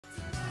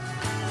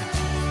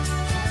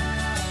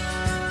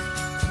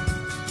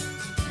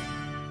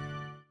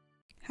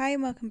Hi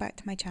and welcome back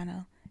to my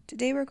channel.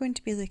 Today we're going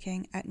to be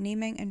looking at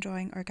naming and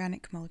drawing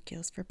organic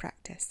molecules for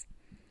practice.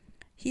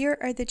 Here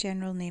are the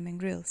general naming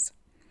rules.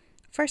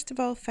 First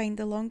of all, find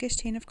the longest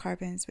chain of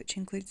carbons, which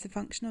includes the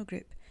functional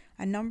group,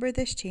 and number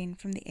this chain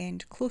from the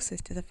end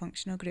closest to the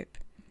functional group.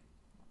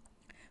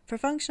 For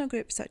functional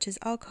groups such as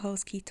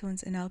alcohols,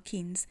 ketones and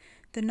alkenes,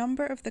 the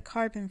number of the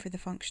carbon for the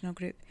functional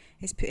group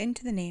is put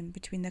into the name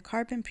between the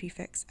carbon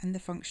prefix and the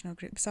functional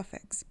group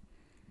suffix.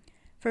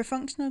 For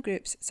functional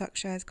groups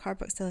such as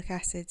carboxylic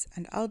acids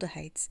and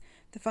aldehydes,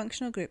 the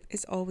functional group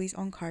is always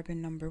on carbon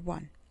number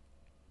 1.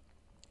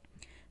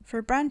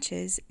 For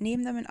branches,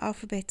 name them in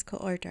alphabetical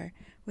order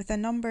with a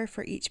number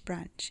for each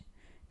branch.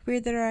 Where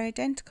there are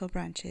identical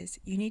branches,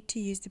 you need to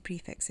use the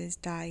prefixes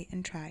di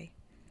and tri.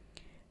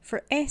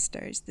 For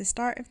esters, the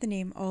start of the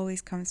name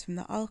always comes from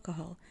the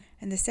alcohol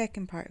and the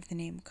second part of the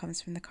name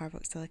comes from the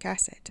carboxylic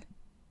acid.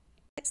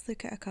 Let's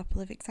look at a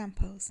couple of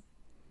examples.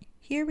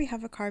 Here we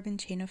have a carbon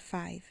chain of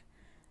 5.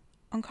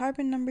 On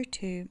carbon number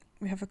 2,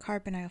 we have a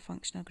carbonyl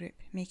functional group,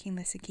 making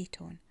this a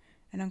ketone,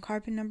 and on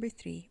carbon number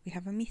 3, we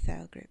have a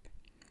methyl group.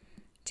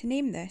 To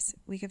name this,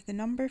 we give the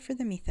number for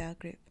the methyl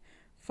group,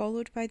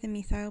 followed by the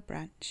methyl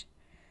branch.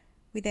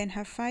 We then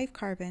have 5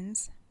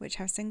 carbons, which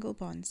have single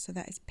bonds, so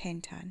that is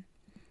pentan.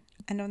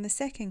 And on the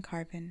second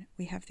carbon,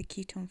 we have the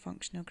ketone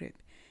functional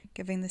group,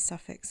 giving the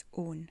suffix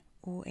 -one,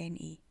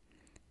 O-N-E,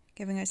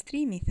 giving us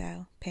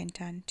 3-methyl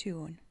pentan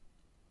 2-one.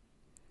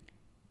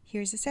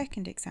 Here's a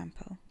second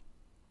example.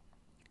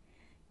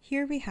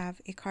 Here we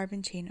have a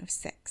carbon chain of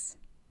 6.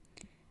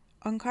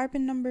 On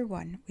carbon number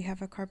 1, we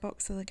have a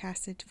carboxylic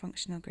acid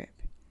functional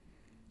group.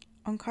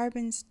 On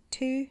carbons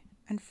 2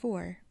 and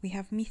 4, we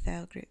have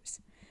methyl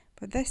groups,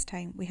 but this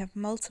time we have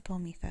multiple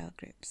methyl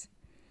groups.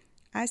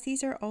 As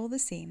these are all the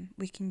same,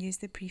 we can use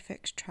the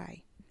prefix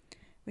tri.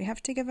 We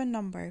have to give a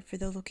number for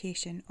the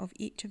location of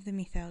each of the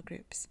methyl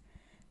groups.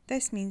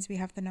 This means we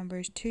have the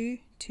numbers 2,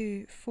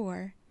 2,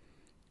 4,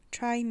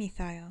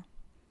 trimethyl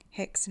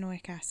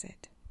hexanoic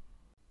acid.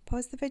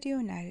 Pause the video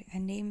now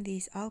and name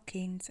these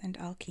alkanes and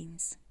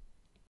alkenes.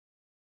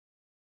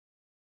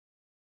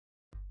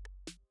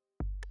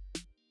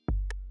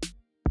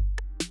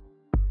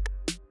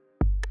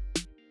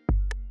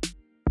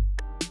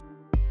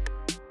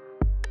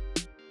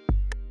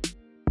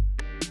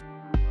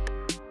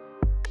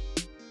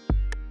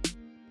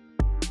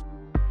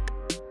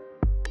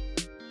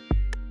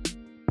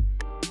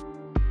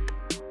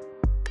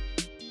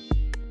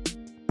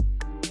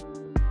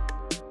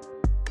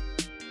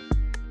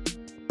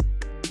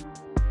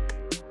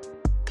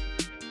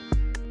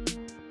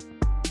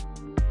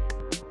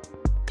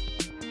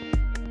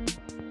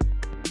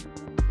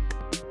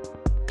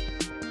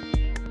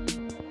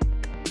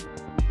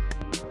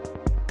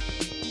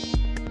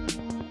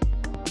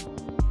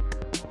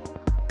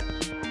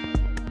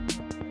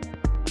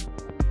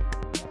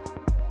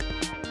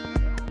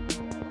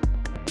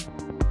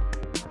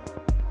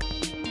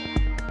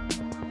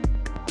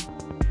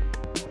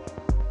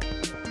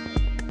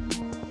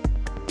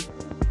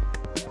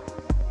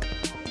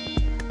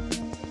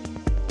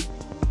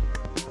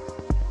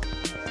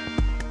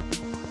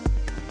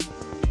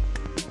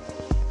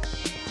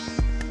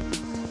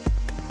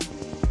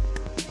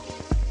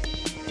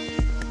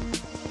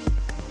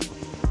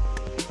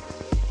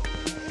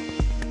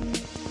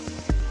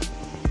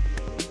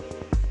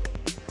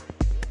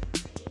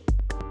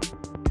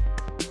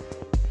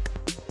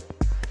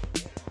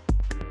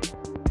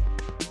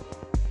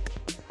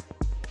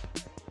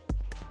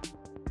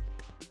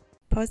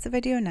 Pause the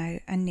video now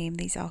and name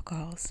these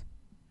alcohols.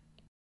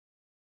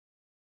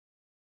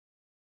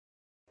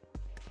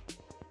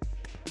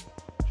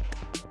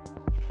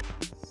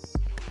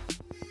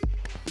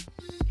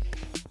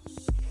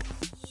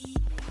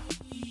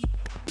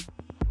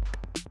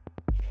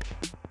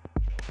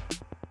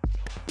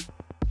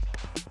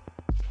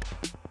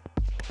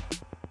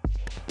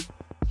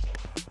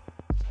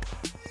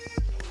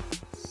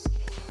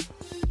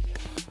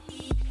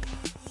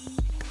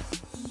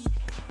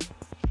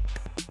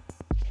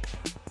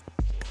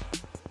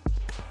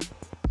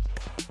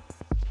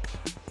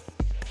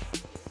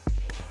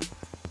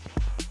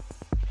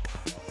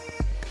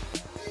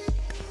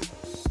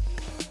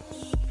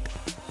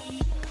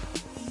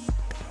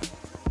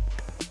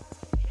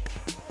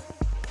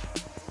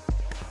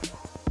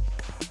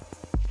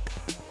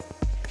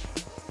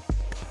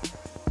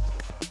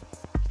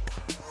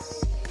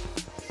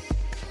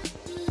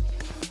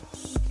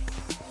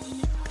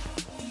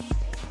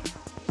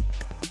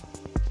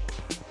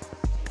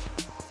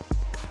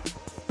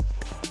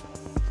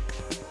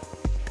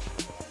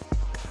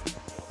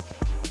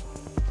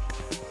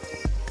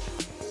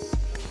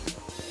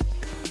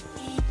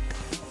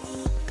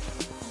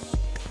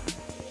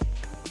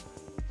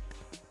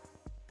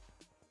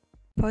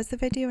 Pause the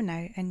video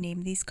now and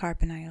name these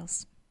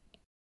carbonyls.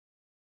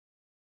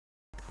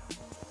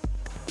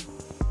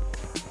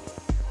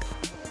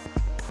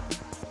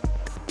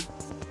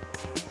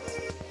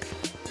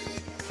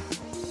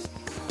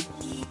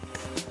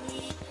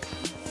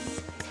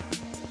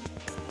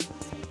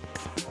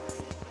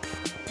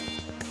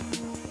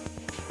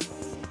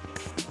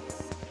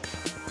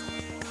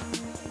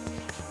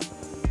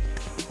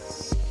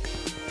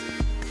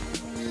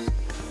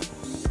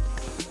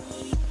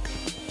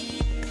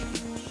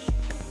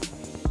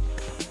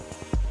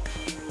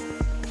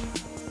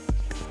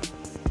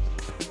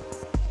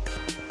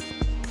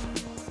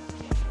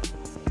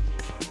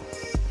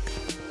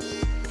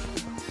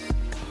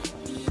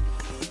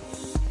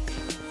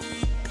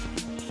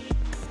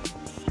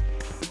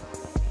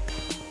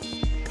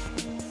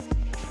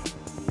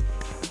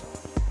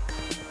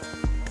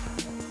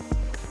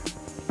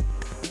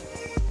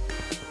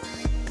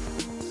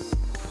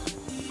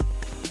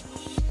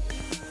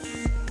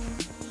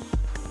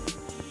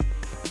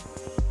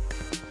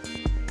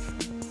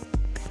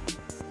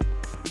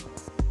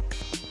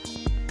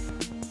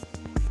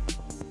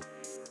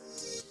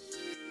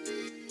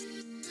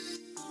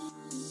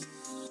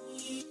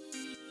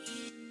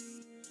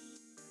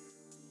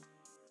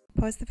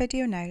 Pause the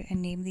video now and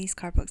name these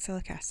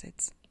carboxylic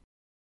acids.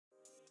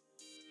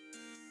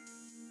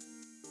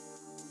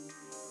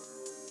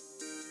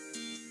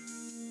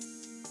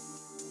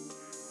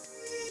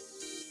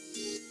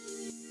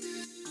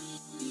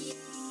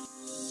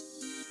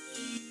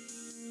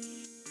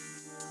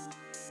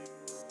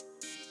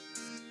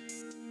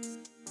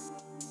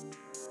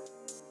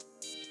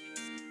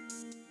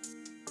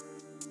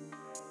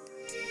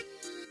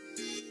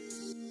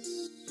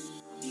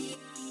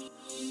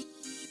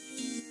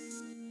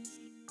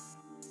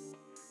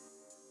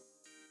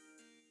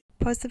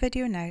 Pause the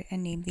video now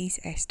and name these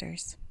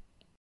esters.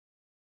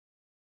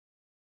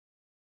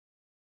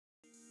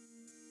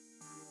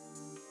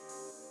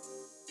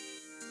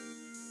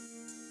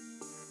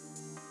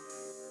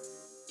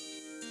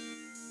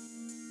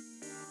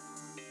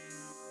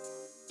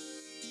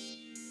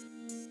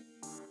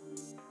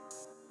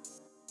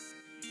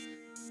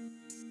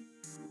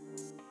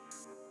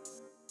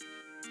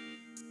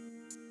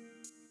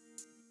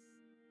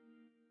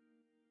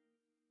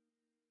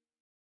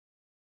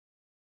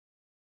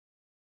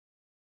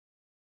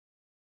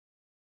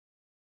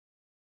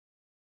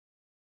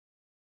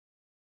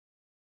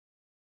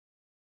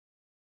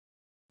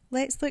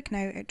 Let's look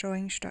now at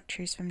drawing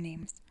structures from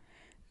names.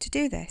 To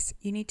do this,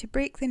 you need to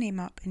break the name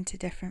up into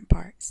different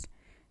parts.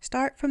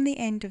 Start from the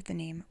end of the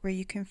name where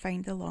you can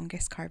find the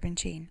longest carbon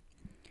chain.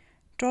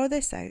 Draw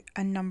this out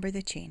and number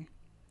the chain.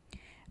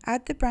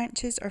 Add the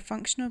branches or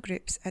functional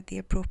groups at the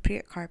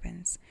appropriate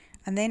carbons,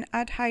 and then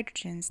add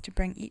hydrogens to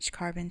bring each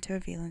carbon to a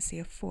valency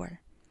of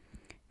 4.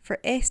 For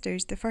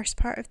esters, the first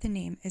part of the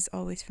name is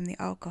always from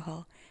the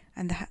alcohol,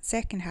 and the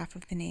second half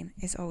of the name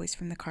is always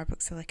from the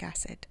carboxylic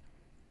acid.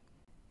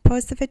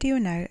 Pause the video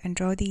now and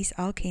draw these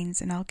alkanes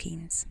and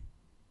alkenes.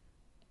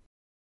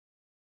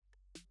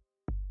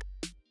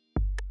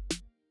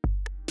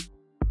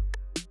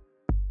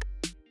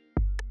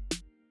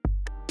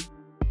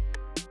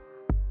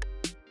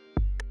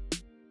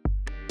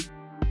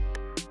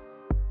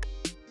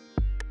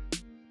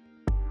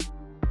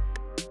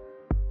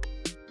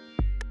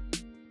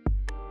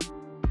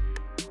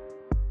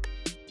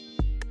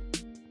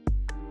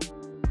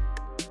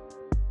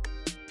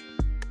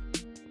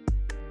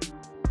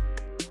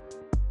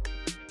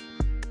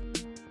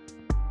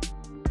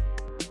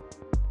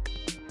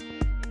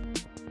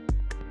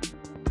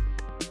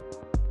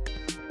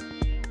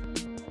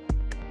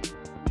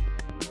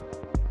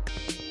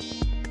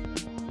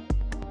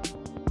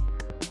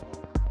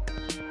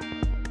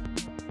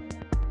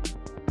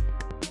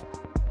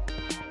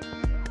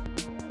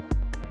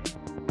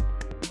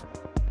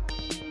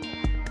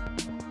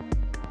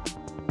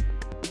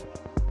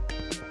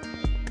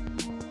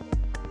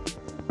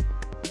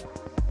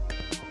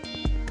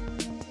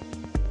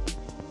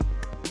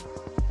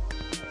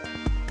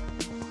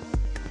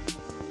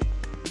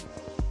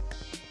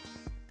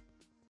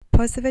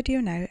 Pause the video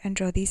now and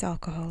draw these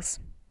alcohols.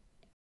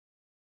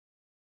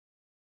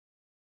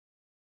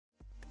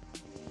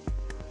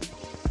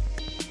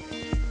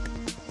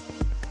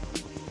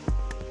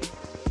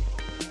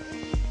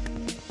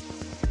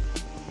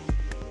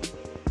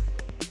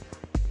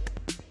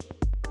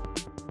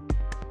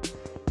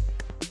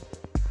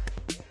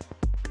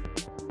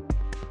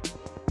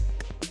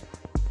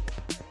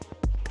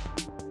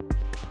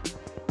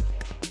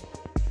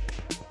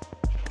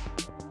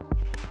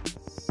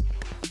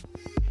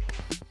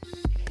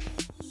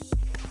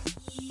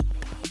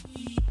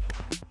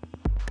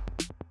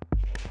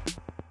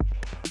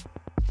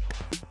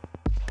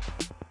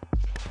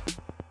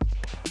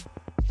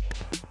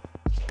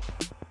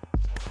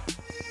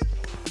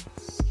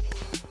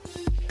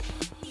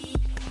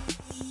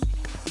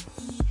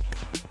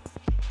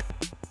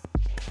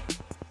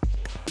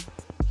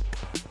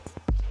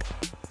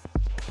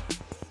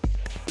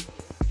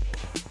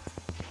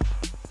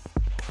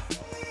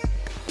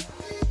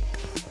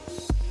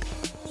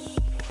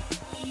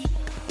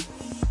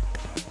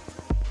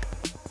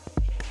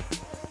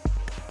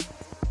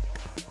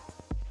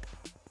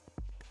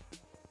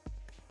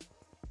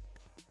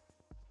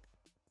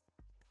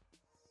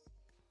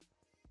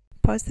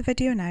 Pause the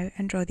video now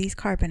and draw these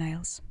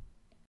carbonyls.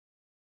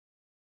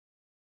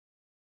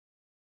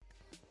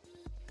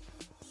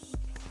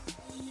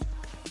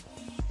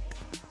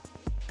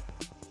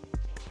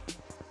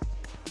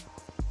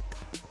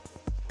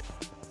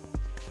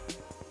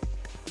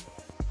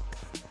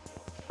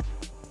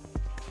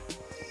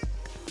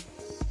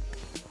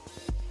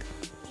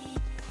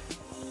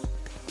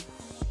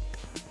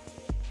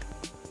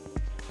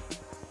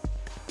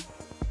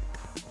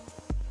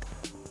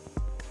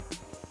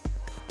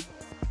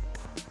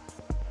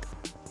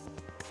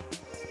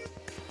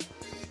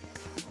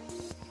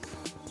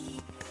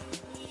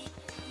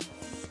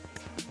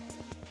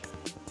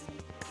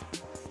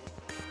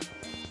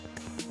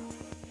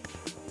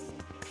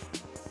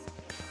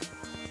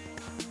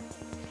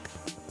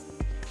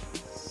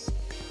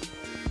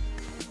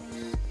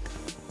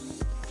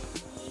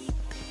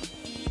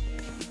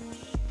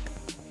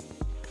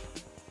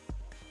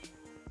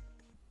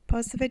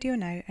 Pause the video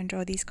now and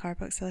draw these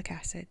carboxylic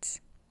acids.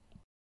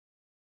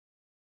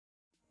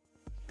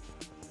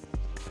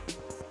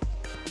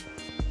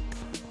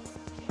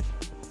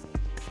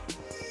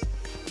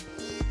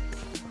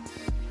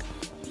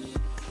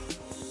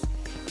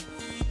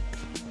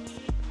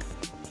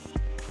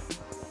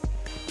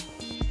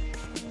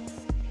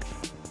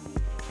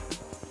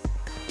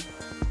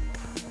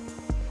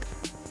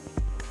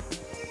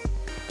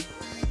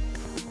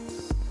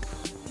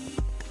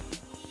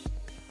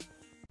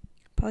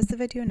 Pause the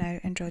video now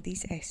and draw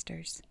these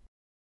esters.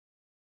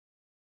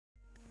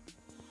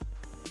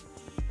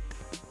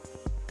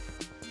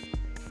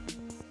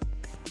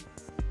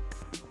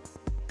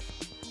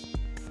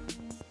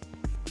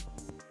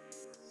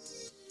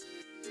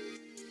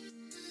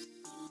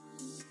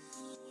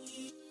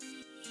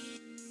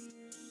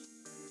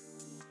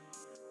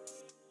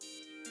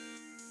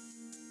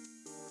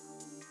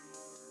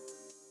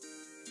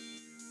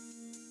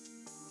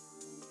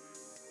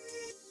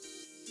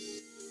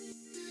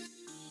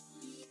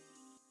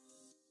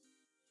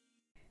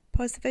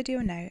 Pause the video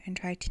now and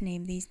try to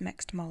name these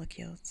mixed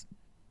molecules.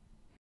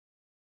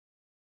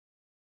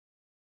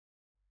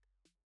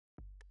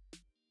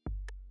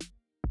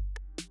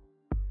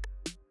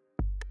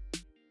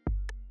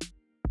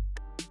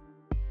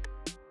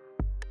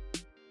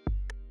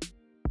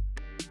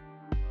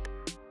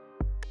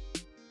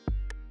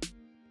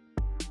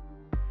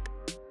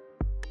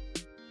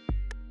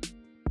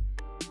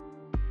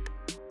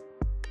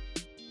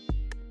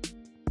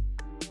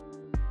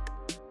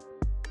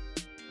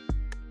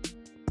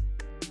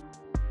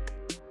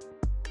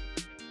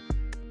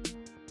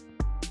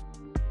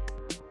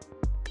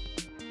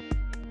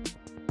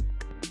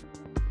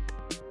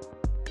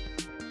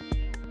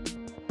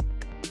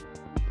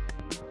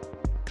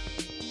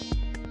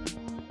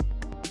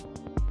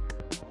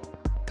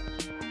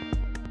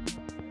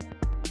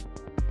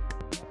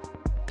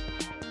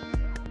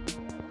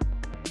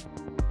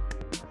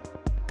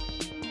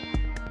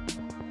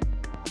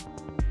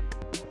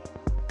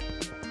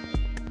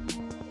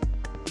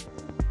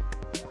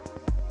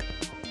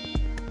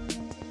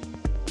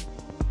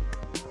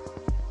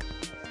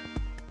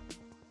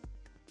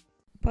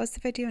 Pause the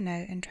video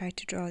now and try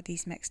to draw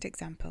these mixed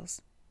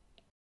examples.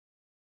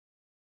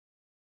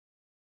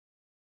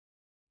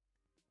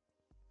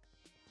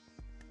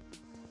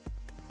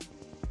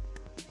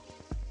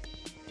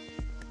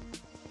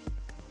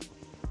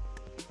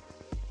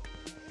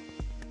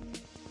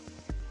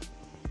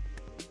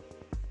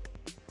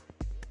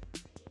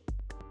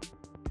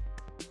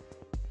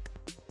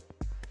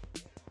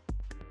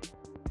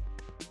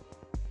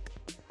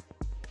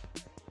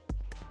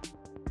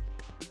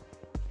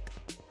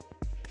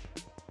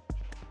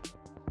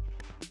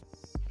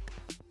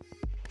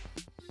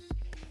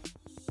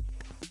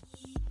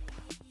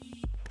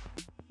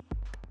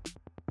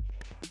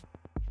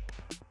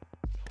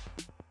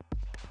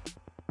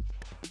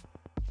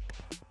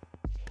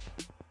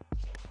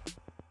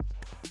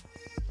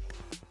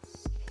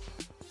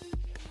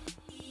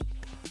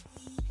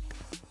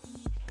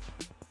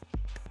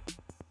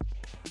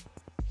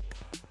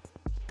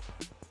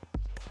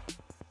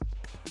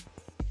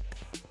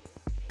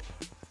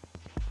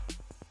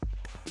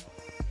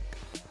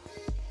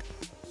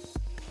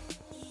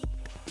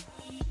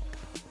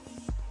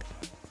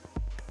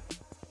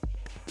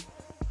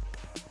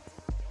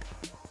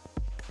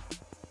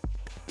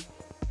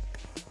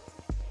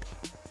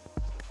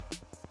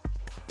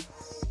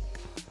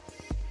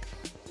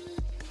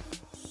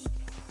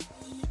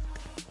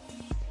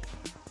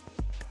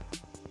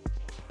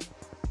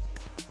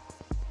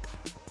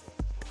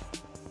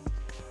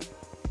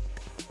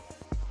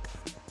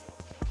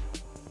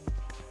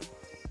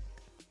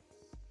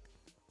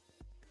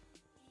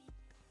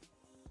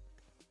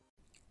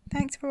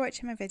 Thanks for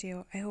watching my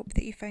video. I hope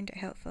that you found it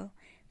helpful.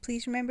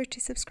 Please remember to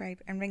subscribe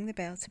and ring the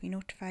bell to be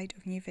notified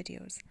of new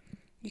videos.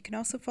 You can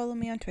also follow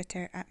me on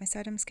Twitter at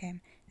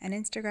MissAdamsChem and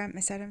Instagram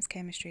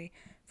MissAdamsChemistry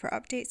for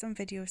updates on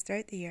videos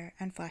throughout the year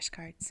and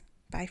flashcards.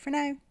 Bye for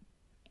now!